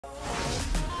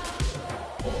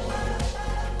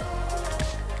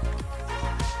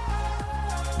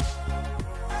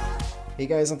Hey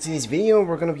guys, on today's video,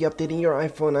 we're going to be updating your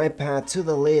iPhone, iPad to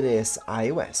the latest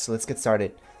iOS. So let's get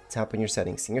started. Tap on your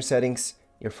settings. In your settings,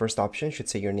 your first option should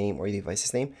say your name or your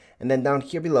device's name. And then down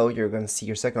here below, you're going to see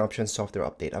your second option, software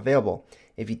update available.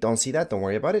 If you don't see that, don't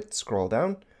worry about it. Scroll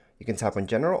down. You can tap on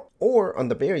general, or on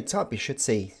the very top, it should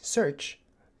say search.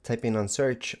 Type in on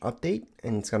search update,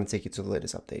 and it's going to take you to the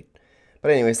latest update.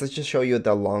 But anyways, let's just show you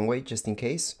the long way just in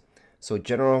case. So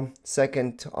general,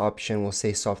 second option will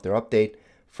say software update.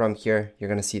 From here, you're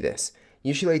going to see this.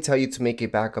 Usually I tell you to make a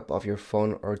backup of your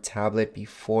phone or tablet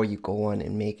before you go on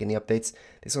and make any updates.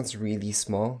 This one's really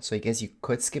small, so I guess you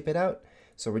could skip it out.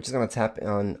 So we're just going to tap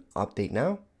on update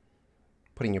now.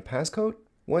 Put in your passcode.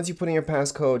 Once you put in your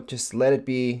passcode, just let it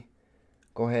be.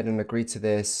 Go ahead and agree to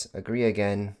this. Agree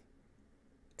again.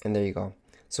 And there you go.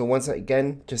 So once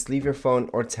again, just leave your phone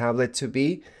or tablet to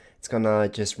be. It's going to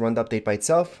just run the update by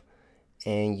itself.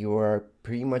 And you are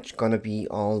pretty much going to be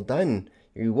all done.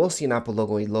 You will see an Apple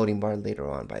logo, a loading bar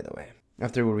later on, by the way.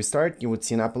 After we restart, you would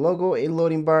see an Apple logo, a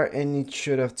loading bar, and it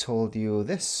should have told you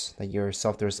this, that your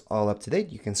software is all up to date.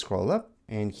 You can scroll up,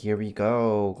 and here we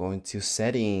go. Go into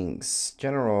settings,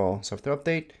 general, software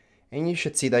update, and you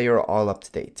should see that you're all up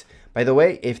to date. By the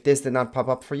way, if this did not pop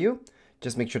up for you,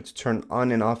 just make sure to turn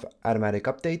on and off automatic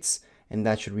updates, and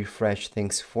that should refresh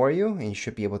things for you, and you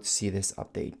should be able to see this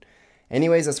update.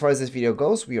 Anyways, as far as this video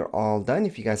goes, we are all done.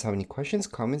 If you guys have any questions,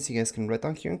 comments, you guys can write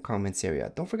down here in the comments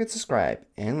area. Don't forget to subscribe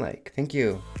and like. Thank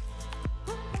you.